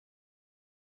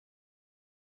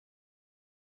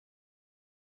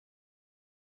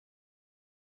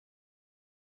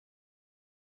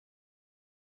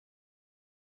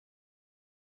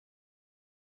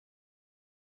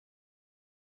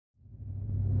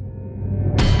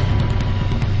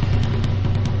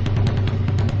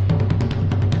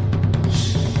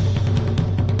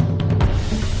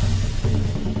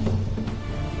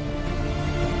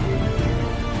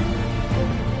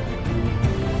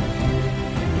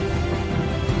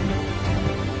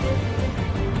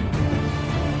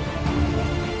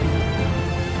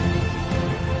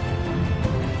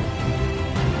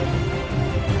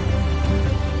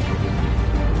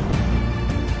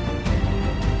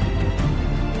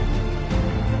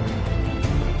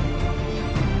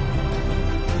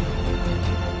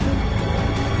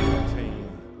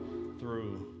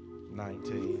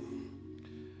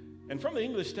from the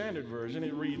English Standard Version,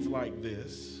 it reads like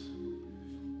this.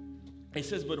 It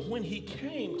says, but when he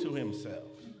came to himself,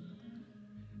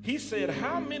 he said,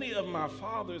 how many of my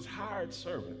father's hired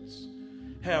servants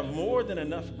have more than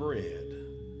enough bread,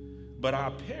 but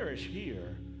I perish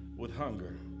here with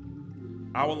hunger?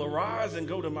 I will arise and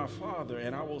go to my father,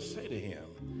 and I will say to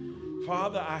him,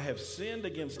 Father, I have sinned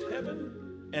against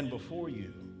heaven and before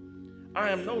you. I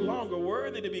am no longer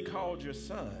worthy to be called your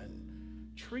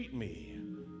son. Treat me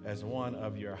as one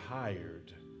of your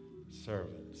hired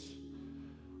servants.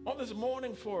 On this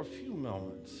morning, for a few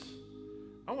moments,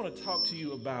 I want to talk to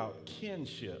you about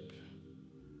kinship,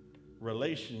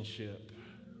 relationship,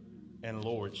 and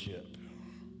lordship.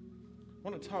 I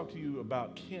want to talk to you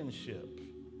about kinship,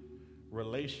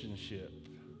 relationship,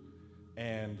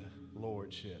 and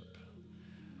lordship.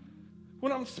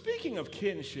 When I'm speaking of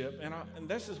kinship, and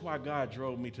this is why God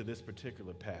drove me to this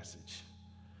particular passage,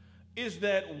 is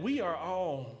that we are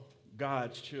all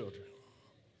God's children.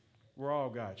 We're all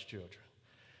God's children.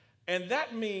 And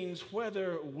that means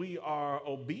whether we are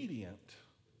obedient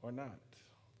or not,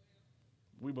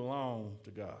 we belong to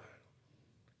God.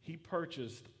 He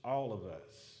purchased all of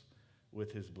us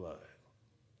with his blood.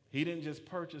 He didn't just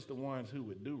purchase the ones who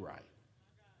would do right.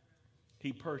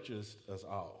 He purchased us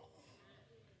all.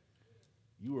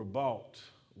 You were bought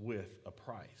with a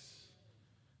price.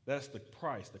 That's the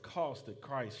price, the cost that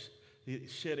Christ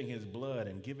shedding his blood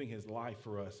and giving his life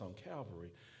for us on Calvary.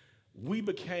 We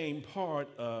became part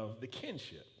of the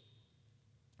kinship.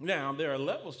 Now, there are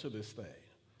levels to this thing.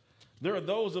 There are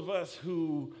those of us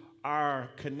who our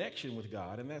connection with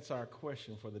God, and that's our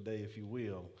question for the day, if you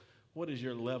will. What is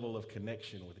your level of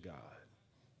connection with God?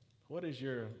 What is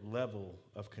your level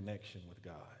of connection with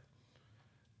God?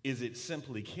 Is it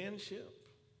simply kinship?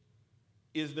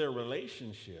 Is there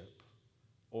relationship?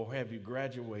 Or have you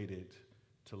graduated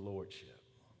to lordship?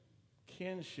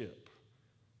 Kinship,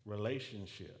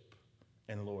 relationship,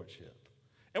 and lordship.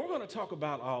 And we're going to talk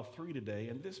about all three today.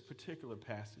 And this particular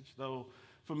passage, though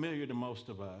familiar to most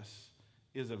of us,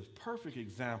 is a perfect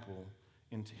example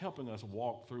in helping us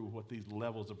walk through what these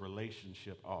levels of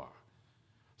relationship are.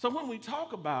 So when we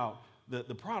talk about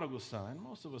the prodigal son,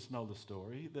 most of us know the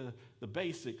story. The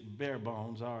basic bare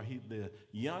bones are the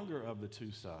younger of the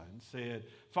two sons said,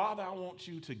 Father, I want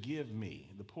you to give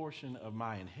me the portion of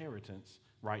my inheritance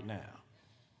right now.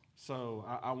 So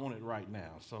I want it right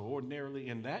now. So ordinarily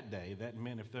in that day, that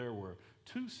meant if there were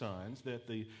two sons, that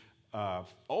the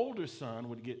older son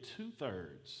would get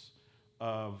 2/3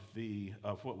 of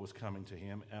what was coming to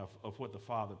him, of what the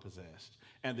father possessed.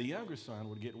 And the younger son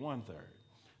would get 1/3.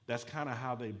 That's kind of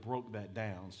how they broke that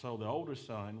down. So the older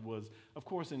son was, of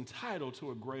course, entitled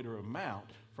to a greater amount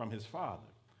from his father.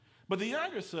 But the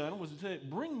younger son was to say,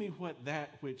 bring me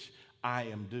that which I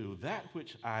am due, that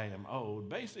which I am owed.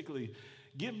 Basically,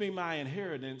 give me my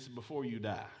inheritance before you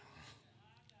die.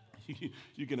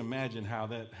 You can imagine how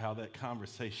that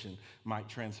conversation might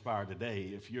transpire today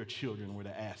if your children were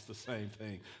to ask the same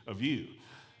thing of you.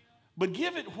 But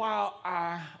give it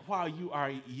while you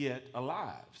are yet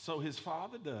alive. So his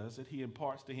father does it. He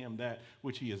imparts to him that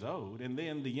which he is owed. And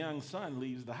then the young son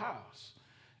leaves the house.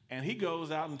 And he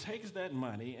goes out and takes that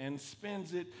money and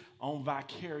spends it on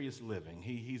vicarious living.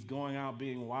 He's going out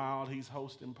being wild. He's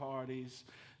hosting parties.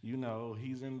 You know,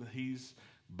 he's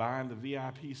buying the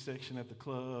VIP section at the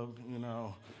club. You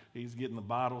know, he's getting the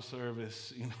bottle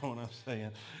service. You know what I'm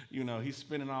saying? You know, he's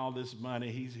spending all this money.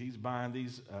 He's buying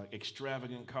these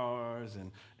extravagant cars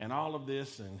and all of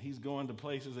this. And he's going to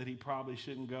places that he probably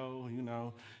shouldn't go. You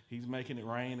know, he's making it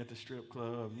rain at the strip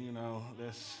club. You know,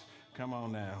 come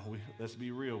on now. Let's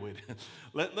be real with it.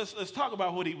 Let's talk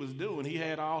about what he was doing. He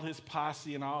had all his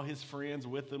posse and all his friends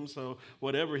with him. So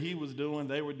whatever he was doing,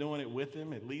 they were doing it with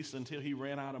him, at least until he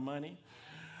ran out of money.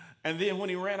 And then when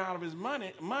he ran out of his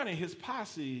money, his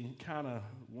posse kind of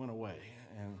went away.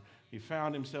 And he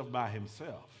found himself by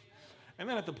himself. And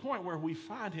then at the point where we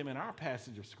find him in our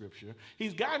passage of Scripture,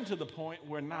 he's gotten to the point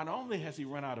where not only has he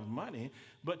run out of money,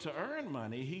 but to earn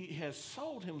money, he has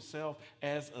sold himself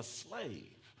as a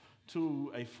slave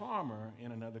to a farmer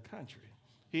in another country.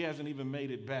 He hasn't even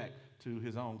made it back to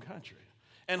his own country.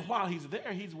 And while he's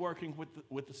there, he's working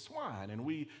with the swine. And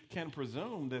we can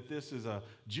presume that this is a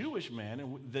Jewish man,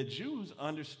 and the Jews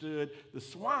understood the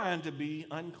swine to be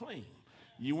unclean.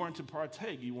 You weren't to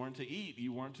partake, you weren't to eat,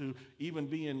 you weren't to even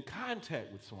be in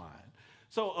contact with swine.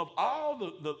 So of all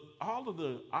of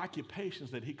the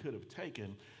occupations that he could have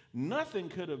taken, nothing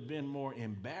could have been more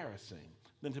embarrassing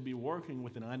than to be working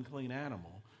with an unclean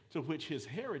animal, to which his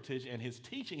heritage and his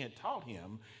teaching had taught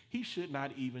him he should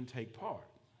not even take part.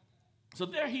 So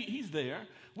there he's there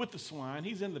with the swine.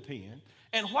 He's in the pen.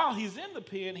 And while he's in the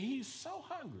pen, he's so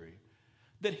hungry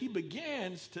that he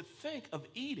begins to think of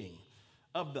eating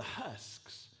of the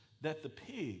husks that the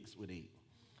pigs would eat.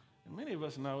 And many of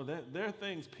us know that there are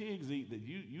things pigs eat that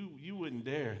you wouldn't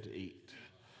dare to eat.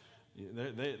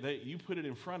 You put it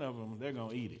in front of them, they're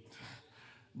going to eat it.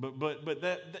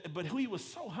 But he was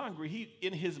so hungry,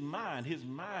 in his mind,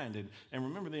 and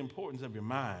remember the importance of your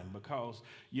mind, because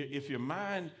if your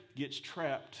mind gets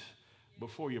trapped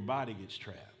before your body gets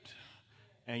trapped,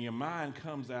 and your mind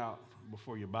comes out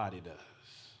before your body does,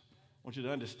 I want you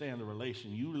to understand the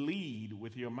relation. You lead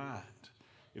with your mind.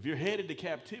 If you're headed to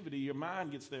captivity, your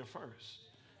mind gets there first.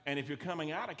 And if you're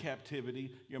coming out of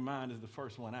captivity, your mind is the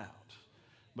first one out,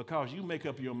 because you make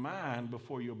up your mind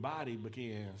before your body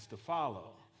begins to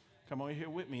follow. Come on here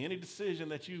with me. Any decision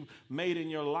that you made in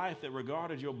your life that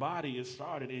regarded your body is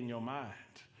started in your mind.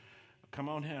 Come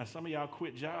on here. Some of y'all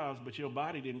quit jobs, but your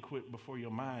body didn't quit before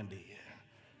your mind did.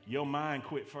 Your mind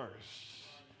quit first.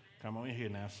 Come on in here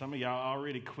now. Some of y'all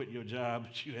already quit your job,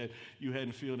 but you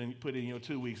hadn't put in your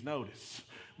 2 weeks notice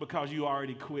because you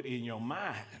already quit in your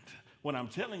mind. When I'm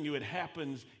telling you, it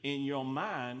happens in your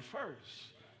mind first.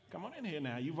 Come on in here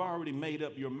now. You've already made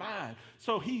up your mind.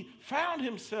 So he found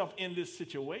himself in this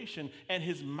situation, and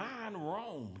his mind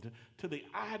roamed to the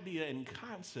idea and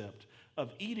concept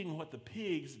of eating what the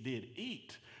pigs did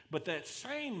eat. But that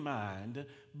same mind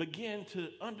began to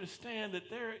understand that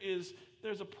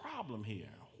there's a problem here.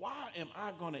 Why am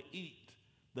I going to eat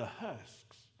the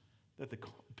husks that the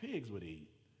pigs would eat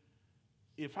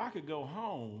if I could go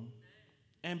home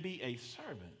and be a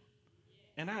servant?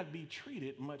 And I'd be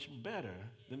treated much better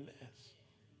than this.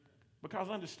 Because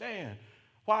understand,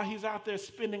 while he's out there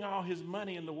spending all his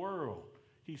money in the world,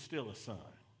 he's still a son.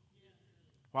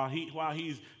 While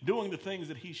he's doing the things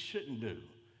that he shouldn't do,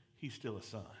 he's still a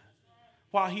son.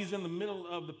 While he's in the middle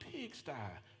of the pigsty,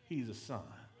 he's a son.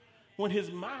 When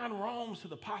his mind roams to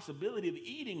the possibility of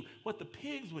eating what the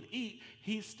pigs would eat,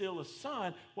 he's still a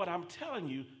son. What I'm telling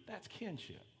you, that's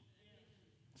kinship.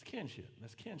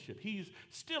 That's kinship. He's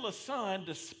still a son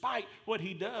despite what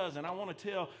he does. And I want to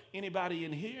tell anybody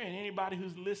in here and anybody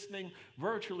who's listening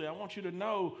virtually, I want you to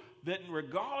know that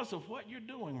regardless of what you're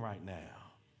doing right now,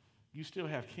 you still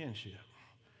have kinship.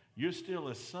 You're still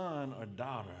a son or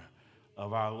daughter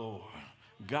of our Lord.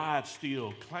 God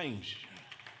still claims you.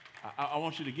 I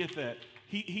want you to get that.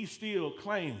 He still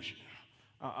claims you.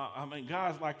 I mean,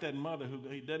 God's like that mother who,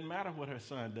 it doesn't matter what her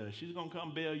son does. She's going to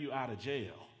come bail you out of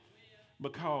jail.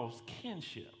 Because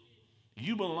kinship,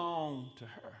 you belong to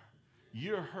her.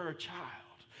 You're her child.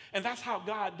 And that's how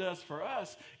God does for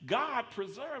us. God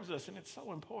preserves us, and it's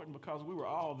so important because we were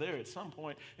all there at some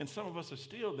point, and some of us are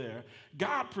still there.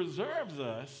 God preserves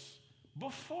us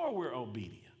before we're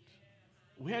obedient.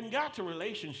 We hadn't got to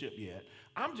relationship yet.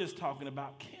 I'm just talking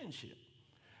about kinship.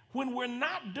 When we're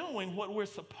not doing what we're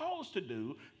supposed to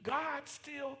do, God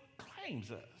still claims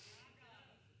us.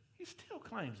 He still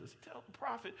claims us. He tells the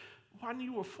prophet, when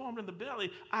you were formed in the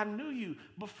belly, I knew you.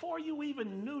 Before you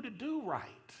even knew to do right,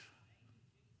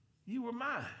 you were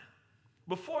mine.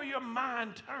 Before your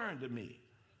mind turned to me,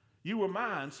 you were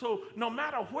mine. So no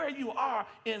matter where you are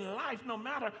in life, no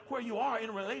matter where you are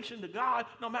in relation to God,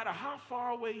 no matter how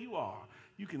far away you are,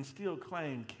 you can still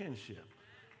claim kinship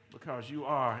because you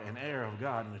are an heir of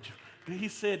God. He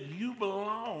said, you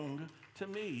belong to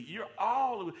me. You're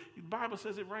all, the Bible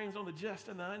says it rains on the just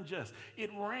and the unjust. It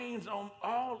rains on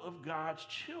all of God's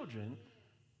children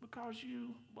because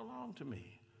you belong to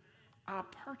me. I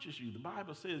purchased you. The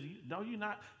Bible says, know you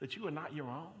not that you are not your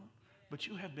own, but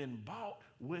you have been bought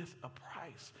with a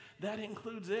price. That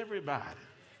includes everybody.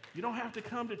 You don't have to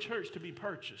come to church to be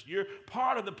purchased. You're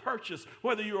part of the purchase.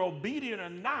 Whether you're obedient or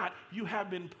not, you have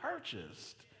been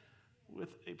purchased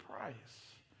with a price.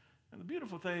 And the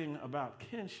beautiful thing about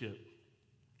kinship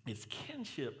is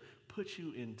kinship puts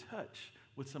you in touch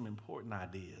with some important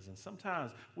ideas. And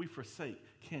sometimes we forsake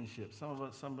kinship.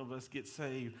 Some of us get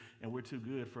saved and we're too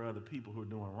good for other people who are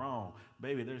doing wrong.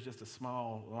 Baby, there's just a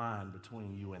small line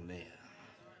between you and them.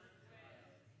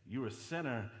 You're a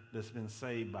sinner that's been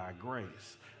saved by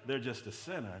grace. They're just a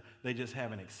sinner. They just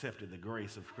haven't accepted the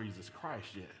grace of Jesus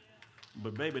Christ yet.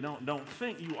 But baby, don't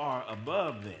think you are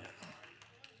above them.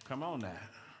 Come on now.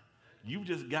 You've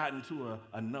just gotten to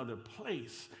another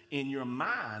place in your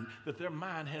mind that their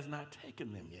mind has not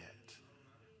taken them yet.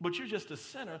 But you're just a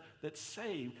sinner that's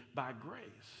saved by grace.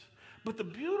 But the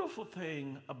beautiful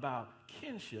thing about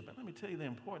kinship, and let me tell you the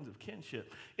importance of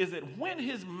kinship, is that when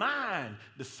his mind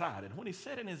decided, when he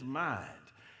said in his mind,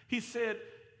 he said,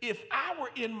 if I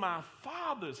were in my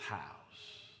Father's house,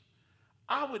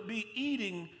 I would be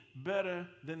eating better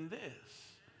than this.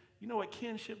 You know what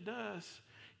kinship does?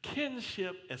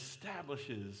 Kinship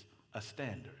establishes a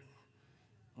standard.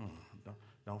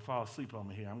 Don't fall asleep on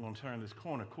me here. I'm going to turn this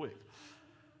corner quick.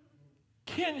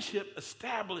 Kinship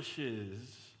establishes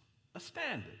a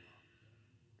standard.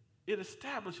 It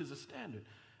establishes a standard.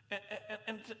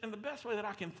 And the best way that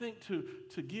I can think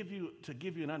to give you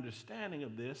an understanding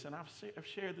of this, and I've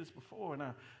shared this before, and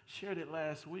I shared it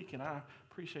last week, and I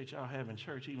appreciate y'all having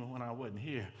church even when I wasn't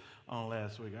here on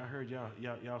last week. I heard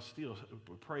y'all still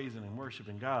praising and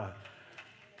worshiping God.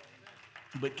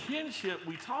 But kinship,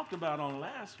 we talked about on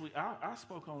last week. I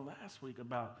spoke on last week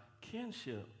about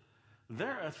kinship.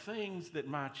 There are things that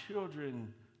my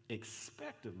children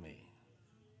expect of me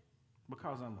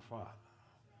because I'm the father.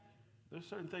 There's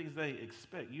certain things they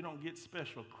expect. You don't get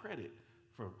special credit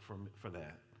for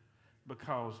that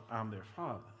because I'm their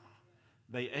father.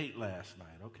 They ate last night,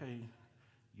 okay?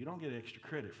 You don't get extra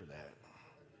credit for that.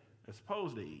 They're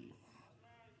supposed to eat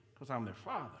because I'm their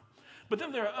father. But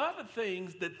then there are other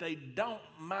things that they don't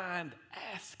mind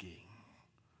asking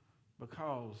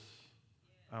because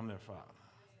I'm their father.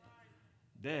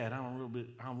 Dad, I'm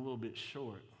a little bit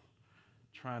short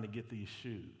trying to get these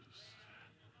shoes.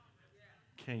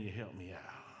 Can you help me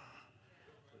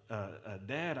out?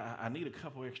 Dad, I need a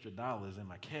couple extra dollars in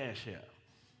my cash app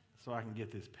so I can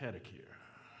get this pedicure.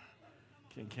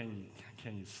 Can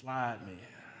you slide me?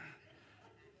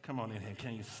 Come on in here.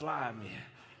 Can you slide me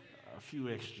a few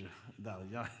extra dollars?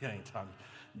 Y'all ain't talking.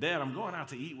 Dad, I'm going out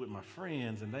to eat with my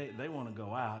friends, and they want to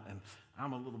go out, and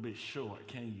I'm a little bit short.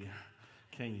 Can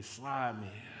you slide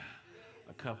me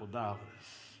a couple dollars?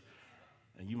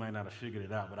 And you might not have figured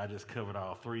it out, but I just covered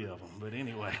all three of them. But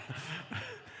anyway,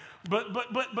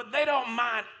 but they don't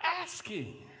mind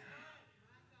asking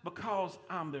because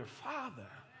I'm their father,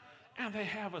 and they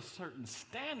have a certain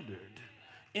standard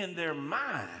in their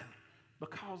mind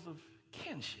because of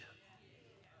kinship.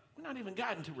 We're not even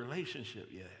gotten to relationship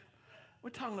yet.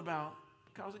 We're talking about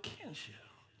because of kinship.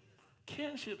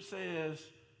 Kinship says,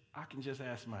 I can just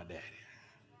ask my daddy.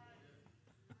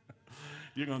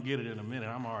 You're going to get it in a minute.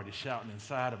 I'm already shouting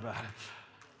inside about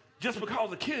it. Just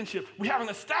because of kinship, we have an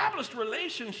established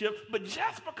relationship, but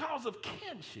just because of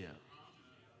kinship,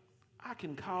 I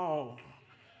can call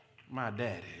my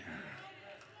daddy.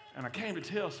 And I came to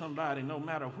tell somebody, no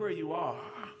matter where you are,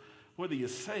 whether you're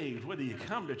saved, whether you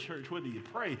come to church, whether you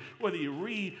pray, whether you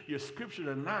read your scripture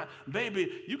or not,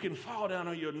 baby, you can fall down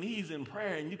on your knees in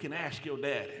prayer and you can ask your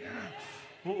daddy.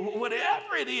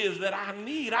 Whatever it is that I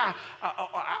need,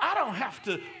 I don't have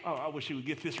to, I wish you would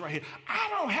get this right here. I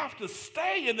don't have to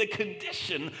stay in the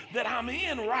condition that I'm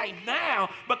in right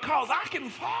now because I can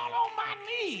fall on my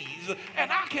knees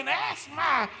and I can ask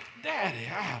my daddy,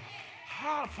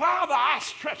 Father, I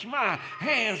stretch my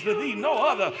hands to thee, no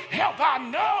other help I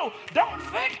know. Don't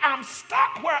think I'm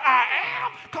stuck where I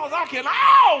am because I can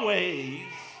always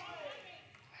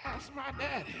ask my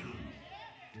daddy.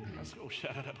 Let's go,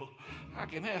 shout it up. I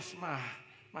can ask my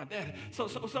daddy. So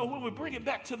when we bring it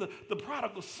back to the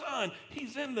prodigal son,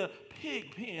 he's in the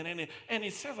pig pen and he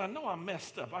says, I know I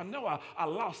messed up. I know I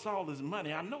lost all this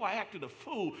money. I know I acted a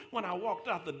fool when I walked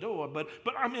out the door, but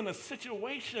I'm in a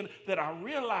situation that I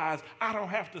realize I don't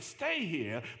have to stay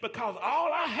here because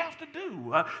all I have to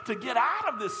do to get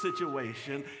out of this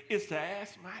situation is to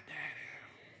ask my daddy.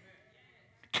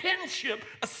 Kinship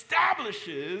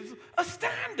establishes a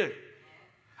standard.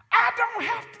 I don't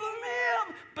have to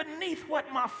live beneath what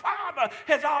my father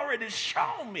has already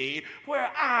shown me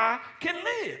where I can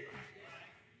live.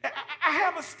 I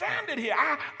have a standard here.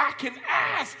 I can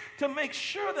ask to make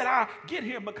sure that I get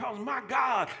here because my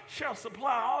God shall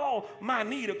supply all my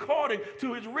need according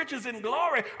to his riches and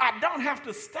glory. I don't have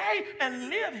to stay and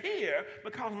live here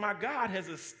because my God has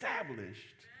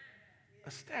established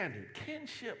a standard.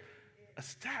 Kinship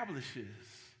establishes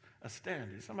a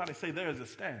standard. Somebody say there is a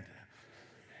standard.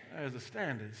 There's a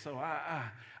standard. So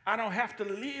I don't have to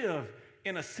live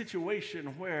in a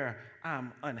situation where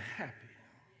I'm unhappy.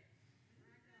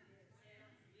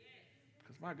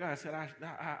 Because my God said,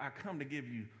 I come to give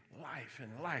you life and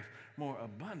life more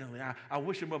abundantly. I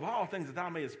wish above all things that thou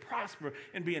mayest prosper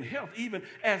and be in health, even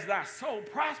as thy soul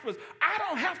prospers. I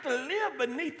don't have to live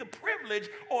beneath the privilege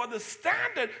or the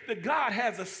standard that God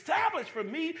has established for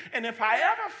me. And if I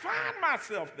ever find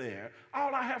myself there,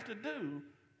 all I have to do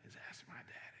is ask my daddy.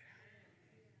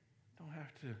 Don't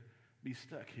have to be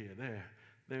stuck here.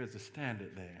 There's a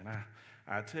standard there. And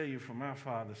I tell you, from my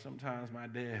father, sometimes my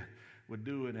dad would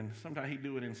do it, and sometimes he'd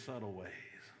do it in subtle ways.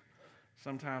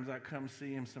 Sometimes I come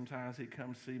see him, sometimes he'd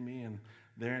come see me, and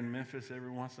there in Memphis every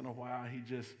once in a while, he'd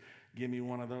just give me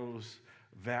one of those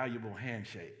valuable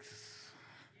handshakes.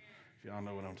 If y'all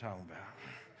know what I'm talking about.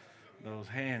 Those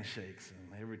handshakes.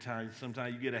 And every time,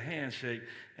 sometimes you get a handshake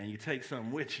and you take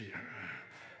something with you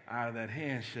out of that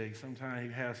handshake. Sometimes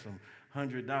he has some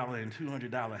 $100 and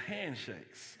 $200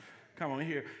 handshakes. Come on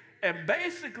here. And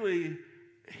basically,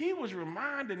 he was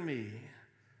reminding me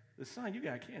that, son, you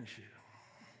got kinship.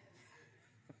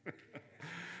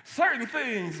 Certain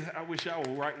things, I wish I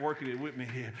were working it with me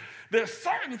here. There's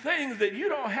certain things that you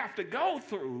don't have to go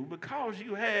through because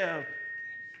you have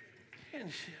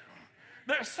kinship.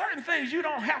 There are certain things you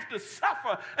don't have to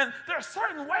suffer, and there are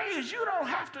certain ways you don't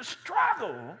have to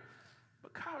struggle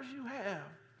because you have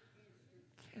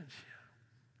kinship.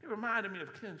 It reminded me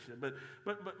of kinship,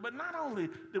 but not only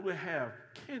did we have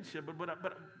kinship,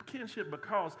 but kinship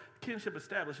because kinship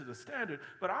establishes a standard,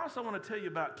 but I also want to tell you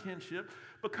about kinship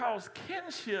because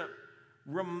kinship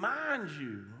reminds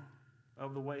you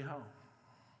of the way home.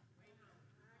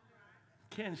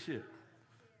 Kinship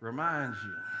reminds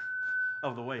you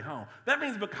of the way home. That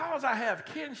means because I have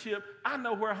kinship, I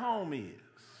know where home is.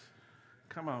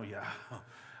 Come on, y'all.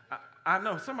 I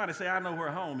know, somebody say, I know where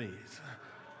home is.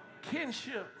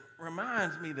 Kinship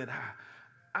reminds me that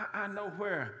I know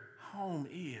where home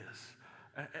is.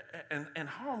 And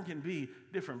home can be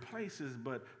different places,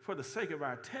 but for the sake of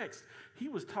our text, he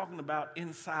was talking about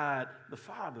inside the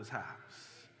Father's house.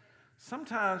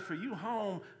 Sometimes for you,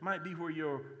 home might be where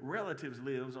your relatives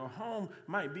lives, or home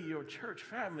might be your church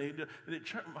family.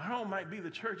 Home might be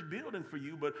the church building for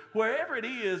you, but wherever it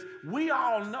is, we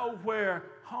all know where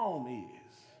home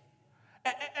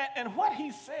is. And what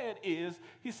he said is,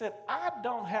 he said, I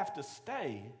don't have to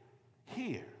stay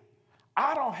here.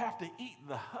 I don't have to eat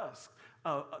the husk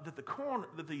that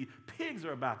the pigs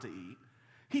are about to eat.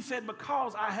 He said,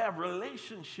 because I have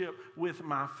relationship with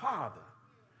my Father.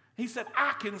 He said,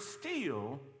 I can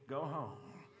still go home.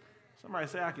 Somebody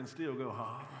say, I can still go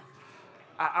home.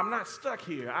 I'm not stuck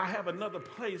here. I have another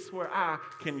place where I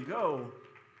can go.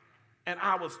 And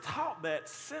I was taught that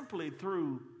simply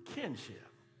through kinship.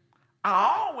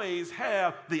 I always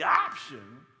have the option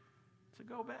to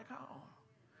go back home.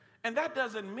 And that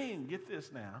doesn't mean, get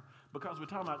this now, because we're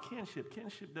talking about kinship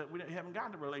that we haven't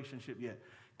gotten a relationship yet.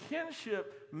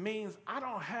 Kinship means I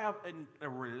don't have a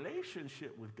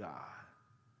relationship with God,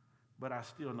 but I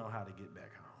still know how to get back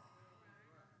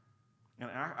home. And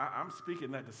I'm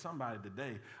speaking that to somebody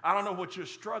today. I don't know what you're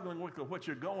struggling with or what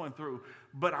you're going through,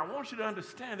 but I want you to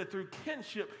understand that through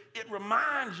kinship, it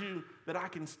reminds you that I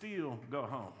can still go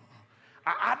home.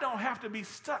 I don't have to be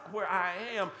stuck where I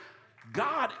am.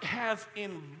 God has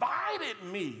invited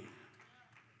me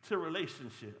to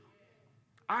relationship.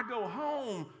 I go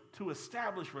home to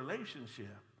establish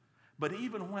relationship, but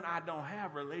even when I don't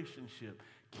have relationship,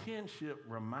 kinship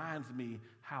reminds me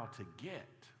how to get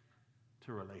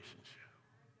to relationship.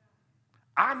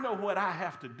 I know what I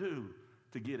have to do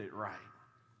to get it right.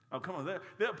 Oh, come on. There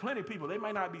are plenty of people. They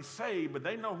may not be saved, but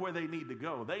they know where they need to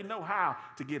go. They know how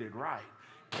to get it right.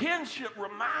 Kinship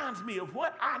reminds me of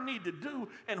what I need to do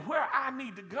and where I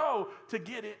need to go to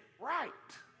get it right.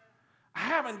 I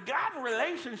haven't gotten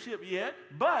relationship yet,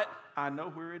 but I know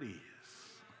where it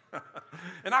is.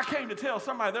 And I came to tell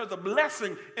somebody there's a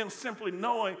blessing in simply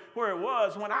knowing where it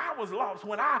was. When I was lost,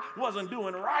 when I wasn't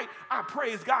doing right, I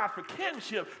praise God for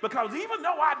kinship, because even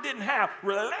though I didn't have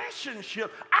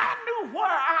relationship, I knew where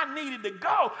I needed to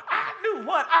go. I knew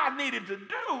what I needed to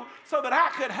do so that I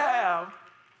could have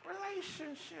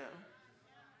relationship.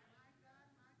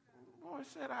 Boy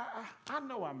said, I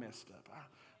know I messed up.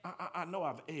 I know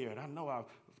I've erred. I know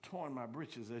I've torn my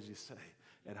britches, as you say,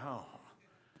 at home.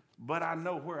 But I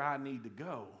know where I need to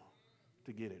go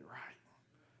to get it right.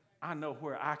 I know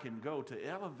where I can go to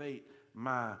elevate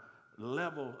my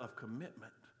level of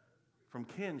commitment from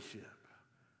kinship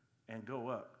and go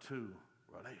up to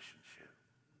relationship.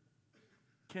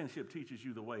 Kinship teaches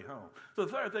you the way home. So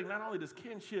the third thing, not only does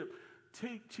kinship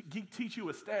teach you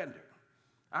a standard.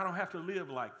 I don't have to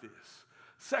live like this.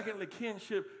 Secondly,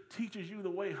 kinship teaches you the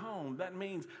way home. That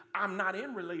means I'm not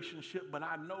in relationship, but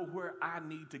I know where I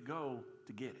need to go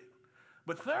to get it.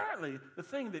 But thirdly, the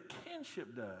thing that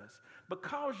kinship does,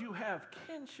 because you have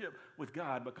kinship with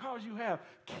God, because you have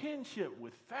kinship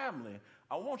with family,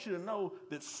 I want you to know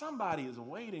that somebody is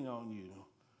waiting on you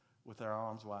with their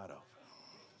arms wide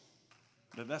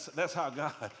open. That's how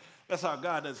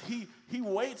God does. He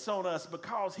waits on us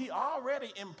because he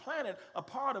already implanted a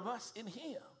part of us in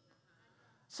him.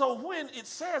 So when it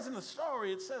says in the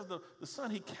story, it says the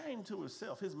son, he came to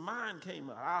himself. His mind came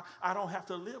up. I don't have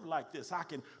to live like this. I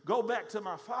can go back to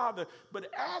my father.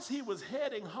 But as he was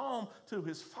heading home to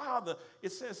his father,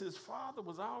 it says his father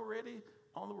was already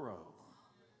on the road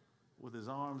with his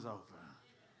arms open,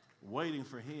 waiting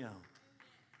for him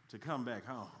to come back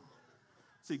home.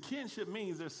 See, kinship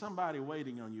means there's somebody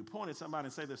waiting on you. Point at somebody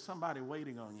and say, there's somebody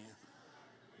waiting on you.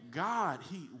 God,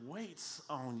 he waits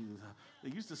on you.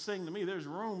 They used to sing to me, there's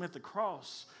room at the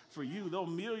cross for you. Though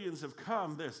millions have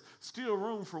come, there's still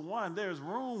room for one. There's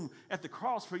room at the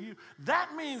cross for you.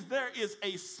 That means there is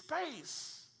a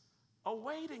space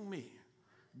awaiting me.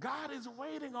 God is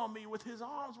waiting on me with his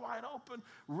arms wide open,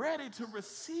 ready to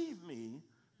receive me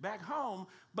back home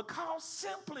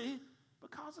simply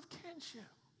because of kinship.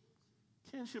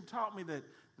 Kinship taught me that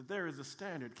there is a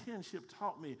standard. Kinship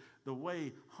taught me the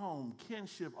way home.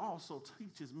 Kinship also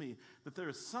teaches me that there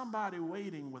is somebody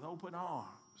waiting with open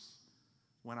arms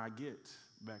when I get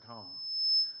back home.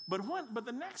 But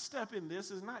the next step in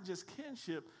this is not just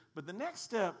kinship, but the next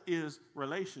step is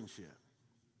relationship.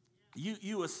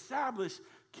 You establish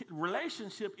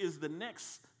relationship is the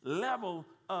next level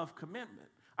of commitment.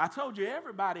 I told you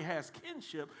everybody has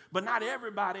kinship, but not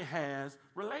everybody has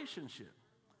relationship.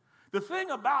 The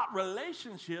thing about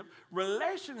relationship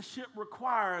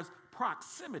requires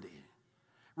proximity.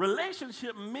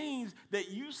 Relationship means that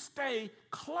you stay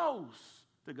close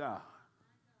to God.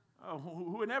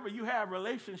 Whenever you have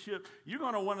relationship, you're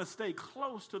going to want to stay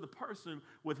close to the person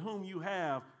with whom you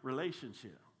have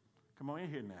relationship. Come on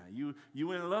in here now.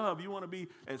 You in love. You want to be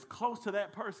as close to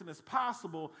that person as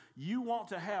possible. You want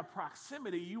to have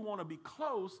proximity. You want to be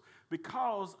close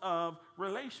because of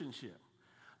relationship.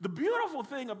 The beautiful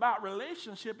thing about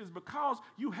relationship is because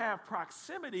you have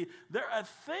proximity, there are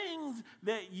things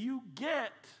that you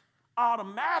get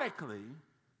automatically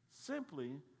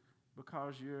simply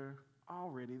because you're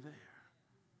already there.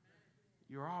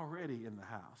 You're already in the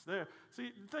house. See,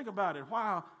 think about it.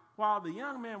 While the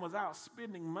young man was out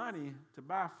spending money to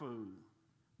buy food,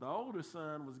 the older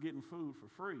son was getting food for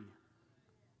free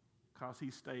because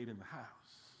he stayed in the house.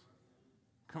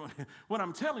 Come on. What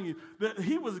I'm telling you, that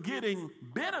he was getting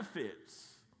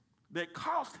benefits that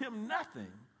cost him nothing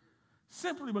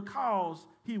simply because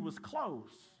he was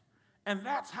close. And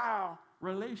that's how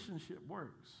relationship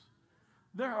works.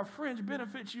 There are fringe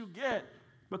benefits you get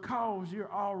because you're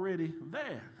already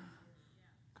there.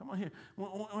 Come on here.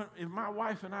 If my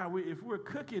wife and I, if we're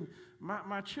cooking,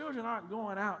 my children aren't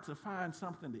going out to find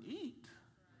something to eat.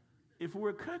 If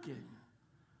we're cooking,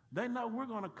 they know we're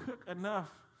going to cook enough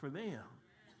for them.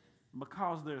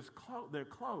 Because they're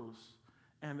close,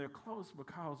 and they're close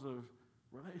because of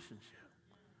relationship.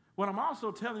 What I'm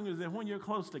also telling you is that when you're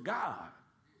close to God,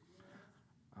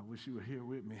 I wish you were here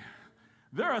with me.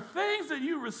 There are things that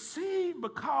you receive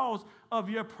because of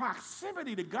your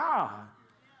proximity to God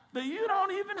that you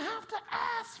don't even have to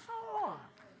ask for.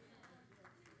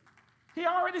 He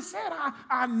already said,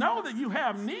 I know that you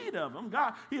have need of them.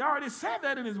 God, he already said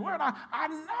that in his word. I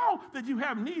know that you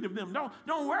have need of them.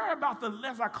 Don't worry about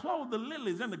as I clothe the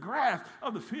lilies and the grass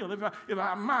of the field.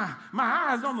 My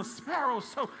eyes on the sparrows,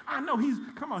 so I know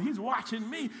he's watching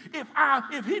me.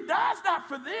 If he does that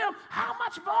for them, how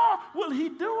much more will he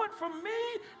do it for me?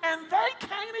 And they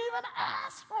can't even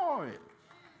ask for it.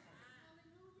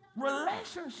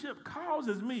 Relationship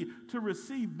causes me to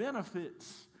receive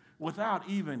benefits without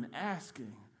even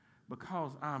asking,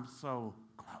 because I'm so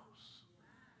close.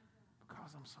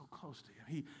 Because I'm so close to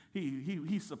him.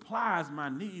 He supplies my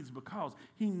needs because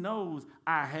he knows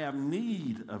I have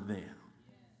need of them.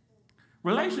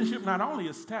 Relationship not only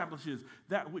establishes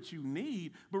that which you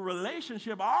need, but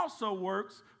relationship also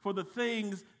works for the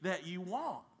things that you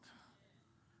want.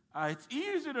 It's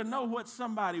easier to know what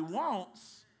somebody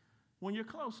wants when you're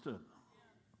close to them.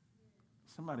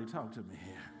 Somebody talk to me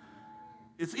here.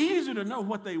 It's easier to know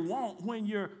what they want when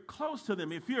you're close to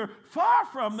them. If you're far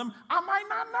from them, I might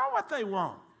not know what they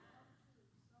want.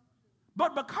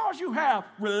 But because you have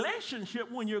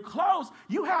relationship when you're close,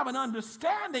 you have an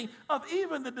understanding of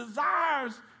even the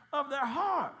desires of their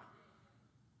heart.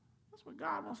 That's what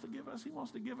God wants to give us. He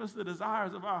wants to give us the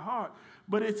desires of our heart.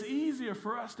 But it's easier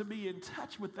for us to be in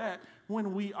touch with that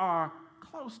when we are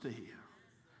close to him.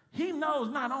 He knows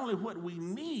not only what we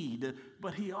need,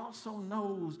 but he also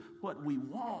knows what we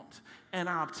want. And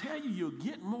I'll tell you, you'll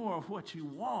get more of what you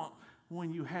want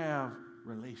when you have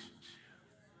relationship.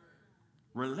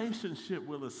 Relationship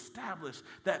will establish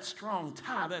that strong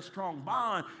tie, that strong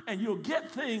bond, and you'll get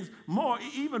things more,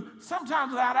 even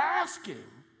sometimes without asking,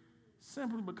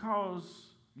 simply because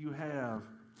you have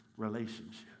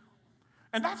relationship.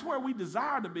 And that's where we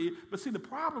desire to be. But see, the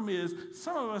problem is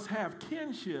some of us have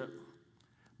kinship,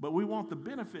 but we want the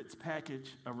benefits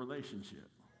package of relationship.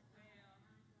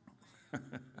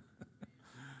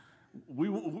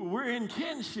 We're in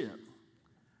kinship.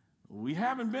 We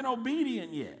haven't been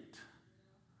obedient yet.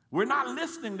 We're not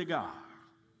listening to God.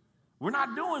 We're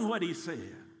not doing what he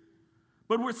said.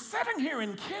 But we're sitting here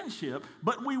in kinship,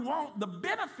 but we want the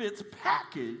benefits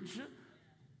package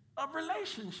of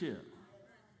relationship.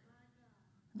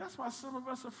 That's why some of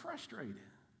us are frustrated.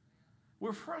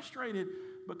 We're frustrated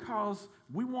because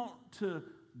we want to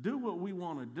do what we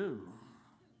want to do,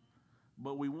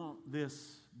 but we want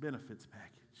this benefits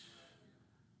package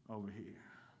over here.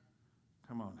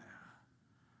 Come on now.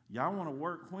 Y'all want to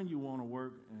work when you want to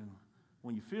work and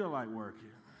when you feel like working,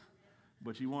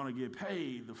 but you want to get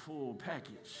paid the full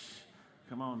package.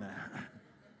 Come on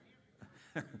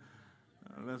now.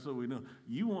 That's what we do.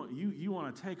 You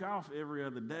want to take off every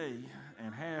other day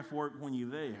and half work when you're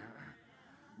there,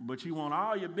 but you want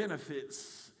all your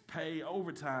benefits, pay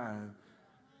overtime.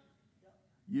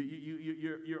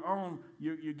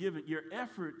 You're giving, your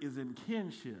effort is in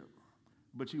kinship,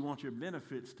 but you want your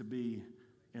benefits to be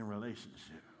in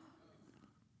relationship.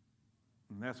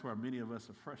 And that's where many of us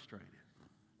are frustrated,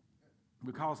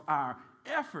 because our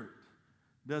effort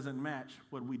doesn't match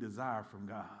what we desire from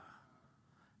God.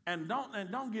 And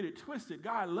don't get it twisted.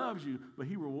 God loves you, but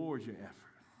he rewards your effort.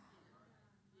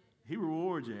 He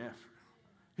rewards your effort.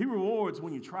 He rewards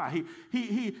when you try.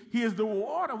 He is the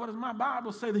rewarder. What does my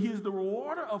Bible say? That he is the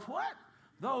rewarder of what?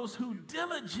 Those who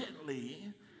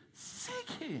diligently seek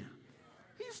him.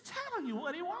 He's telling you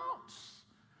what he wants.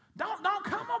 Don't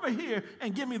come over here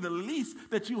and give me the least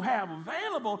that you have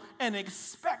available and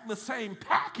expect the same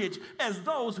package as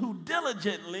those who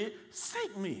diligently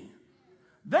seek me.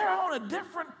 They're on a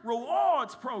different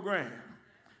rewards program.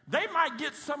 They might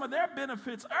get some of their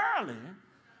benefits early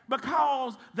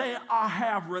because they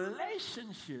have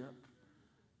relationship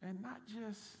and not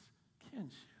just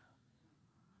kinship.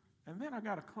 And then I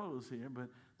got to close here, but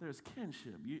there's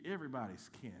kinship. Everybody's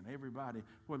kin. Everybody,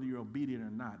 whether you're obedient or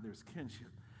not, there's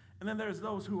kinship. And then there's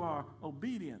those who are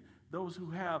obedient, those who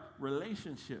have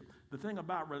relationship. The thing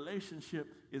about relationship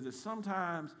is that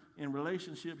sometimes in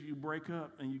relationships you break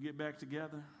up and you get back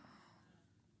together.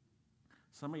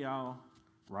 Some of y'all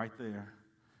right there,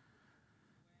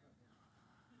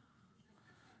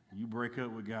 you break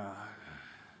up with God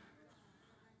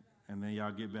and then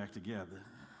y'all get back together.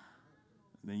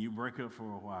 Then you break up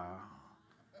for a while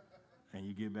and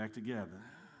you get back together.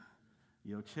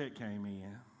 Your check came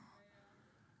in.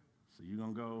 So you're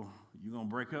going to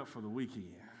break up for the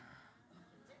weekend.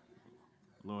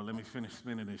 Lord, let me finish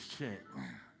spending this check,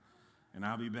 and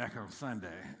I'll be back on Sunday.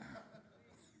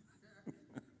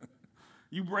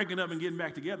 You breaking up and getting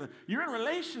back together. You're in a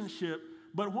relationship,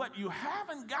 but what you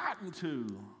haven't gotten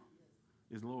to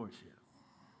is lordship.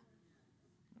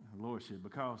 Lordship,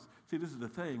 because, see, this is the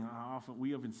thing.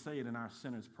 We often say it in our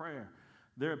sinner's prayer.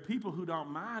 There are people who don't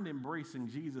mind embracing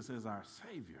Jesus as our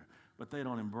Savior, but they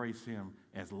don't embrace him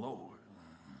as Lord.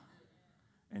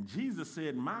 And Jesus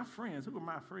said, my friends, who are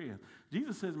my friends?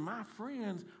 Jesus says, my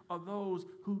friends are those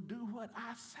who do what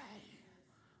I say,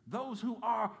 those who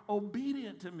are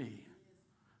obedient to me.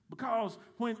 Because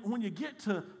when you get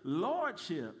to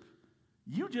lordship,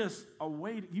 you just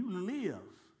await, you live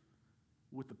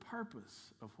with the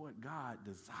purpose of what God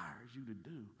desires you to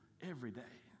do every day.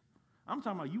 I'm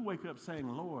talking about you wake up saying,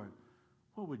 Lord,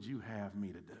 what would you have me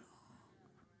to do?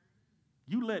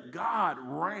 You let God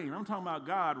reign. I'm talking about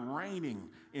God reigning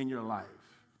in your life.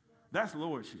 That's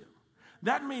lordship.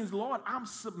 That means, Lord, I'm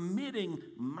submitting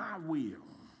my will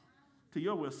to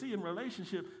your will. See, in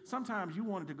relationship, sometimes you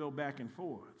want it to go back and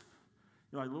forth.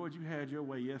 You're like, Lord, you had your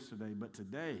way yesterday, but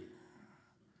today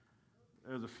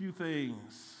there's a few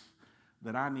things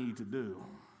that I need to do.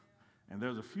 And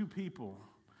there's a few people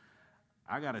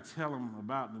I got to tell them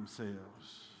about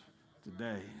themselves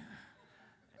today.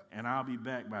 And I'll be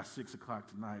back by 6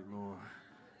 o'clock tonight, Lord,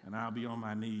 and I'll be on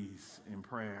my knees in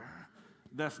prayer.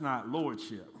 That's not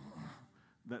lordship.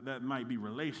 That might be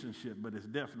relationship, but it's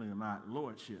definitely not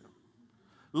lordship.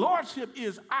 Lordship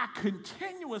is I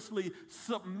continuously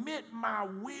submit my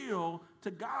will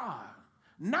to God.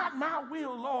 Not my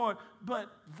will, Lord,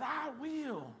 but thy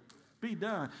will be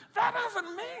done. That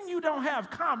doesn't mean you don't have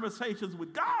conversations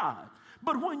with God,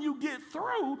 but when you get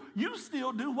through, you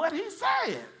still do what he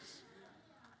says.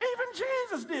 Even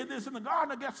Jesus did this in the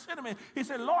Garden of Gethsemane. He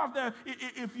said, Lord,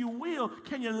 if you will,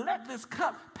 can you let this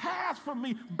cup pass from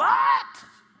me? But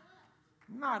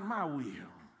not my will.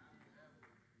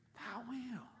 Thy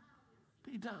will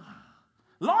be done.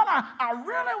 Lord, I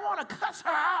really want to cuss her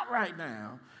out right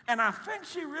now, and I think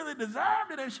she really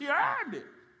deserved it and she earned it.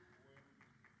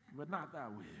 But not thy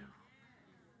will.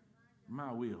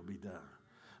 My will be done.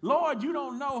 Lord, you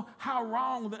don't know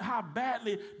how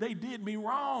badly they did me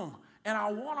wrong. And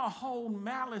I want to hold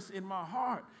malice in my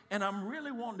heart, and I'm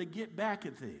really wanting to get back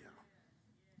at them.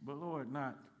 But Lord,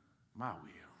 not my will,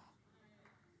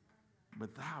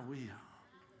 but thy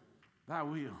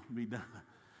will be done.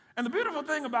 And the beautiful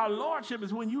thing about lordship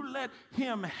is when you let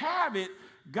him have it,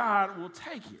 God will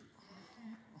take it.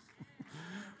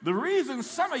 The reason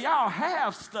some of y'all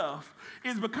have stuff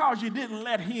is because you didn't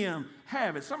let him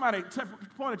have it. Somebody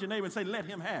point at your neighbor and say, let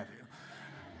him have it.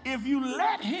 If you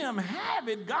let him have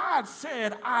it, God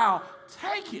said, I'll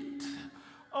take it.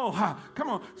 Oh, come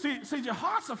on. See,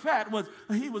 Jehoshaphat was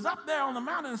up there on the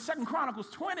mountain in 2 Chronicles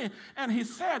 20, and he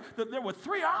said that there were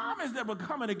 3 armies that were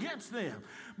coming against them.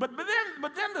 But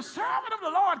then the servant of the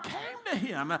Lord came to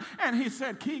him, and he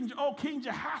said, King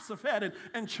Jehoshaphat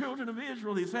and children of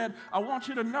Israel, he said, I want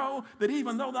you to know that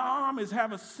even though the armies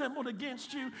have assembled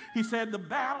against you, he said, the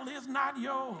battle is not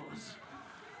yours,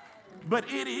 but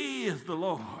it is the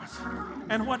Lord's.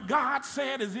 And what God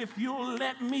said is, if you'll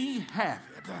let me have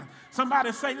it.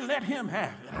 Somebody say, let him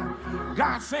have it.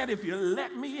 God said, if you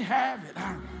let me have it,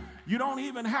 you don't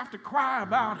even have to cry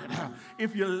about it.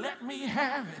 If you let me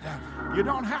have it, you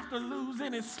don't have to lose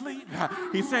any sleep.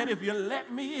 He said, if you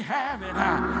let me have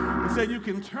it, he said, you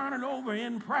can turn it over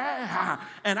in prayer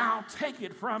and I'll take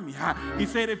it from you. He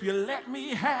said, if you let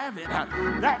me have it,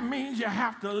 that means you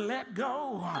have to let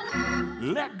go.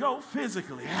 Let go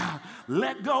physically.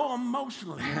 Let go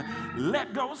emotionally.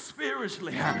 Let go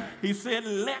spiritually. He said,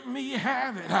 let me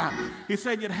have it. He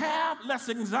said, you'd have less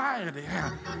anxiety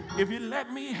if you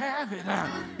let me have it.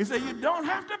 He said, you don't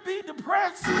have to be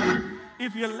depressed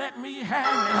if you let me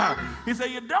have it. He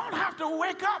said, you don't have to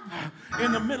wake up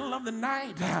in the middle of the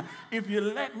night if you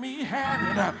let me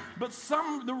have it. But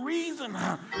the reason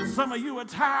some of you are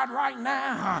tired right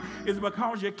now is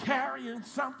because you're carrying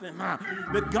something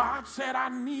that God said, I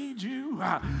need you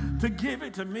to give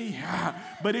it to me.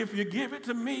 But if you give it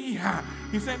to me,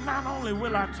 he said, not only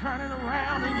will I turn it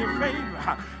around in your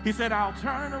favor, he said, I'll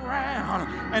turn it around.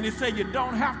 And he said, you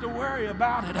don't have to worry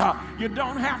about it. You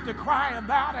don't have to cry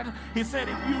about it. He said,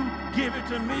 if you give it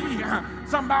to me,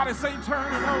 somebody say,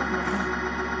 turn it over.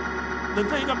 The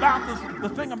thing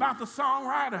about the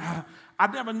songwriter, I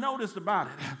never noticed about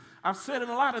it. I've said it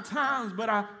a lot of times, but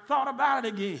I thought about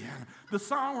it again. The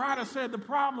songwriter said, the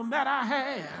problem that I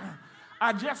had,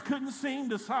 I just couldn't seem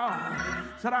to solve.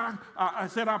 I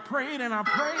said, I prayed and I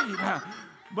prayed,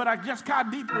 but I just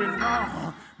got deeper and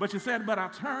wrong. But she said, but I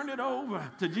turned it over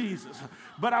to Jesus.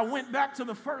 But I went back to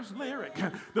the first lyric.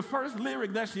 The first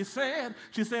lyric that she said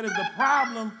is the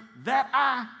problem that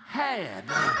I had.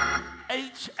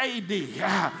 H-A-D.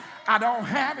 I don't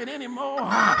have it anymore.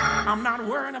 I'm not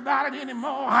worrying about it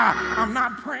anymore. I'm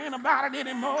not praying about it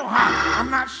anymore.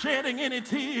 I'm not shedding any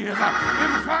tears.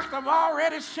 In fact, I've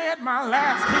already shed my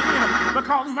last tear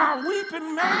because my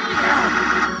weeping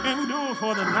may endure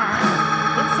for the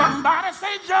night. But somebody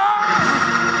say joy.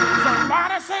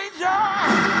 Somebody say joy.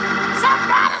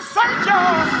 Somebody say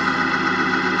joy.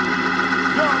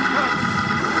 Joy comes.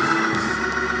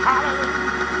 Hallelujah.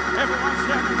 Everyone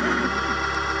say hallelujah.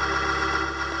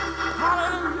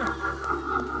 Hallelujah.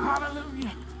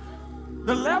 Hallelujah.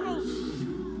 The levels.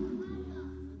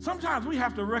 Sometimes we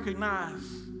have to recognize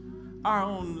our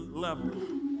own level.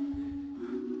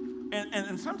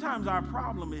 And sometimes our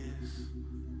problem is,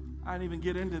 I didn't even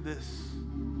get into this,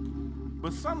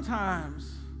 but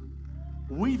sometimes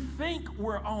we think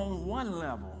we're on one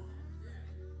level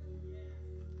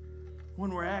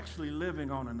when we're actually living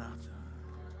on another.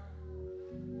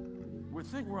 We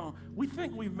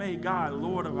think we've made God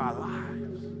Lord of our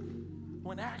lives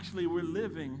when actually we're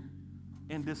living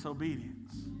in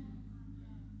disobedience.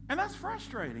 And that's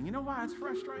frustrating. You know why it's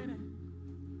frustrating?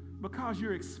 Because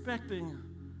you're expecting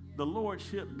the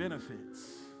lordship benefits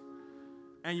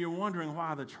and you're wondering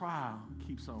why the trial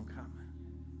keeps on coming.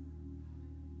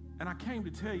 And I came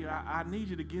to tell you, I need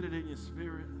you to get it in your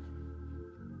spirit.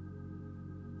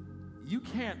 You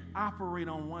can't operate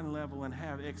on one level and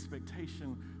have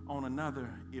expectation on another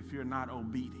if you're not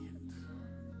obedient.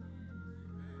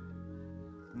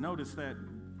 Notice that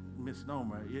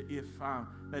misnomer,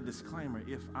 that disclaimer,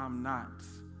 if I'm not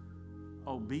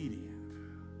obedient.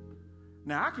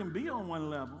 Now, I can be on one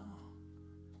level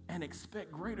and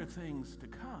expect greater things to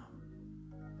come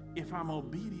if I'm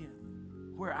obedient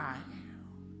where I am.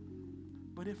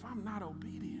 But if I'm not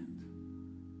obedient,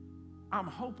 I'm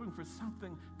hoping for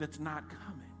something that's not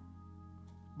coming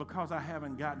because I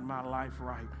haven't gotten my life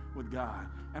right with God.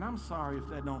 And I'm sorry if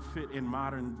that don't fit in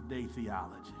modern day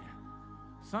theology.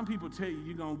 Some people tell you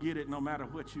you're going to get it no matter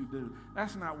what you do.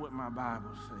 That's not what my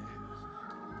Bible says.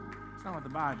 It's not what the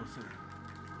Bible says.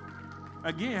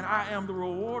 Again, I am the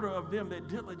rewarder of them that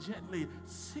diligently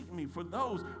seek me. For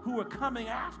those who are coming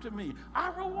after me, I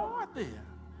reward them.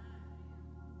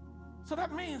 So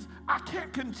that means I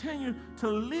can't continue to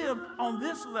live on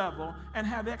this level and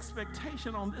have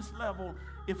expectation on this level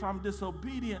if I'm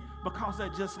disobedient, because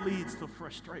that just leads to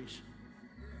frustration.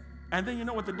 And then you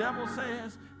know what the devil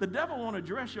says? The devil won't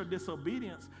address your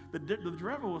disobedience. The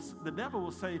devil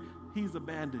will say he's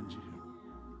abandoned you.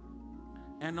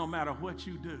 And no matter what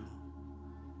you do,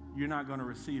 you're not going to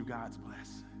receive God's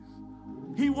blessings.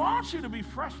 He wants you to be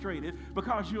frustrated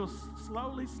because you'll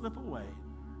slowly slip away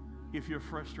if you're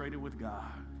frustrated with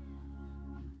God.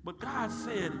 But God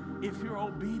said, if you're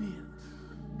obedient,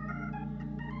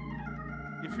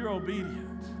 the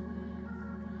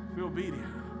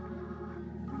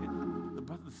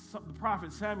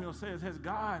prophet Samuel says, has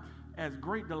God as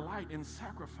great delight in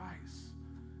sacrifice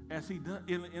as he does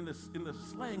in the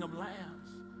slaying of lambs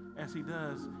as he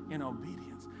does in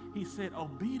obedience. He said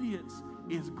obedience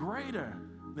is greater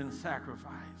than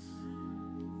sacrifice.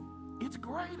 It's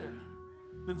greater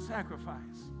than sacrifice.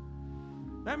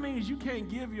 That means you can't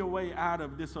give your way out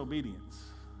of disobedience.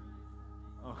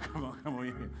 Oh, come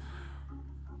on.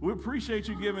 We appreciate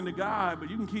you giving to God, but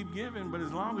you can keep giving, but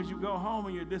as long as you go home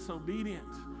and you're disobedient,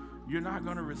 you're not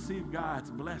going to receive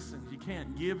God's blessings. You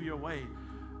can't give your way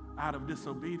out of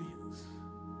disobedience.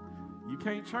 You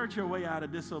can't church your way out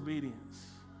of disobedience.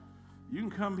 You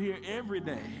can come here every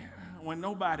day when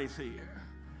nobody's here,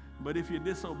 but if you're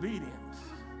disobedient,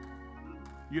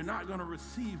 you're not going to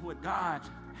receive what God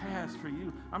has for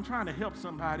you. I'm trying to help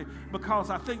somebody because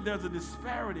I think there's a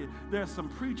disparity. There's some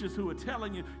preachers who are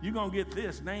telling you, you're going to get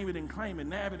this, name it and claim it,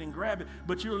 nab it and grab it,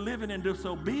 but you're living in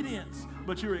disobedience,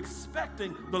 but you're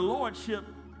expecting the lordship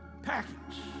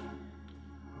package.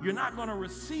 You're not going to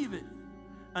receive it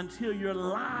until your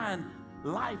life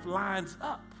lines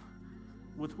up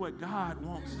with what God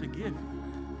wants to give you.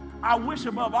 I wish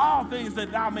above all things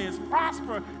that thou mayest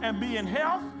prosper and be in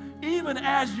health, even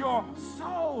as your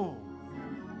soul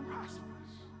prospers.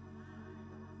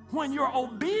 When your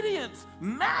obedience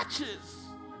matches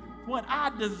what I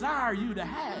desire you to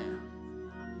have,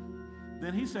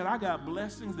 then he said, I got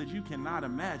blessings that you cannot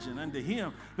imagine unto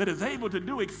him that is able to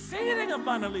do exceeding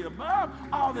abundantly above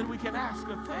all that we can ask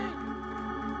or think.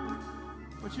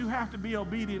 But you have to be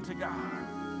obedient to God.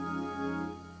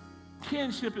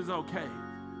 Kinship is okay.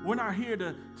 We're not here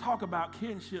to talk about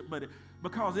kinship, but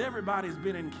because everybody's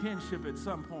been in kinship at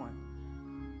some point.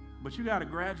 But you got to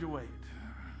graduate.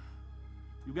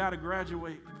 You got to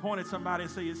graduate. Point at somebody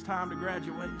and say, it's time to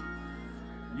graduate.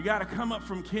 You got to come up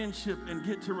from kinship and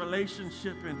get to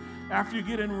relationship. And after you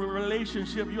get in a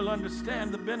relationship, you'll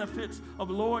understand the benefits of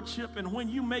lordship. And when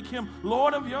you make him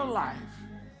Lord of your life,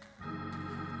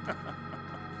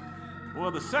 well,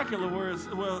 the secular words,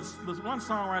 there's one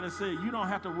songwriter said, you don't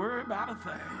have to worry about a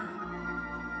thing.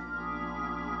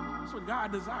 That's what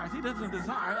God desires. He doesn't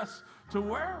desire us to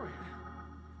worry.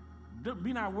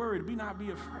 Be not worried. Do not be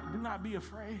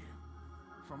afraid.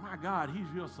 For my God, he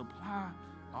will supply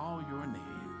all your needs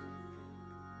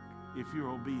if you're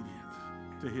obedient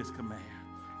to his command.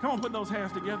 Come on, put those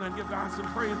hands together and give God some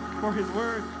praise for his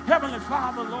word. Heavenly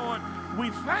Father, Lord, we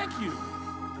thank you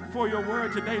for your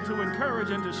word today to encourage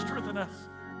and to strengthen us,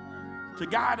 to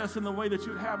guide us in the way that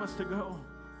you'd have us to go,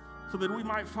 so that we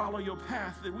might follow your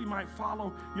path, that we might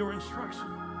follow your instruction.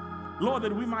 Lord,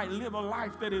 that we might live a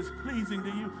life that is pleasing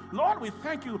to you. Lord, we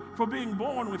thank you for being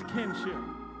born with kinship.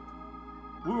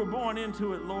 We were born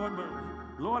into it, Lord, but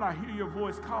Lord, I hear your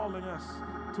voice calling us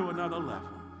to another level.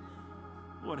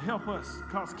 Lord, help us,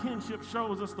 because kinship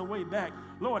shows us the way back.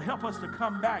 Lord, help us to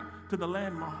come back to the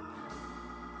landmark,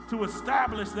 to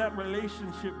establish that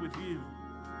relationship with you.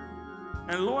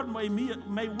 And Lord, may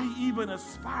we even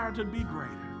aspire to be greater,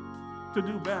 to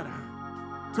do better,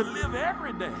 to live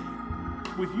every day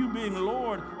with you being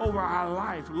Lord over our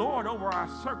life, Lord over our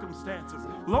circumstances,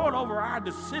 Lord over our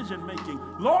decision making,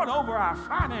 Lord over our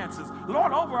finances,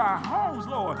 Lord over our homes,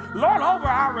 Lord over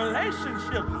our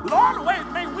relationship. Lord,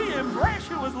 may we embrace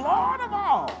you as Lord of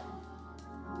all.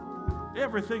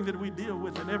 Everything that we deal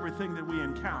with and everything that we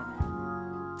encounter.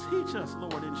 Teach us,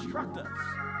 Lord, instruct us,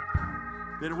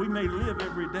 that we may live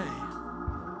every day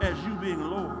as you being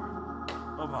Lord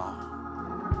of all.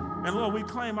 And Lord, we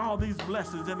claim all these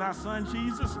blessings in thy Son,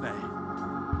 Jesus' name.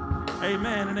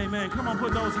 Amen and amen. Come on,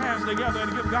 put those hands together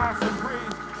and give God some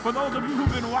praise. For those of you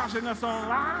who've been watching us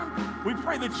online, we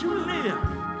pray that you live,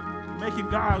 making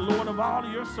God Lord of all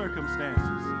of your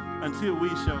circumstances until we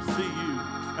shall see you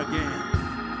again.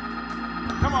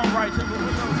 Come on, Bright Temple,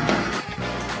 put those hands.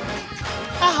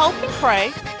 I hope and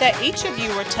pray that each of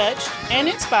you were touched and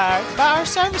inspired by our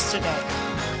service today.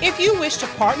 If you wish to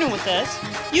partner with us,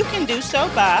 you can do so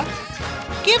by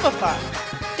Giveify.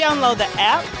 Download the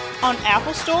app on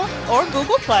Apple Store or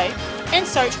Google Play and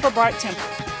search for Bright Temple.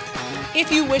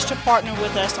 If you wish to partner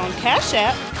with us on Cash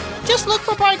App, just look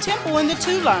for Bright Temple in the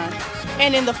 2 line,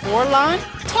 and in the 4 line,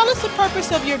 tell us the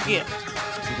purpose of your gift.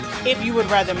 If you would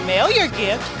rather mail your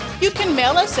gift, You can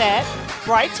mail us at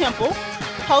Bright Temple,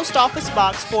 Post Office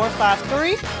Box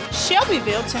 453,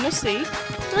 Shelbyville, Tennessee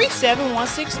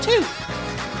 37162.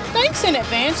 Thanks in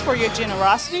advance for your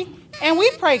generosity, and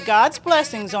we pray God's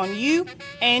blessings on you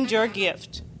and your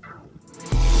gift.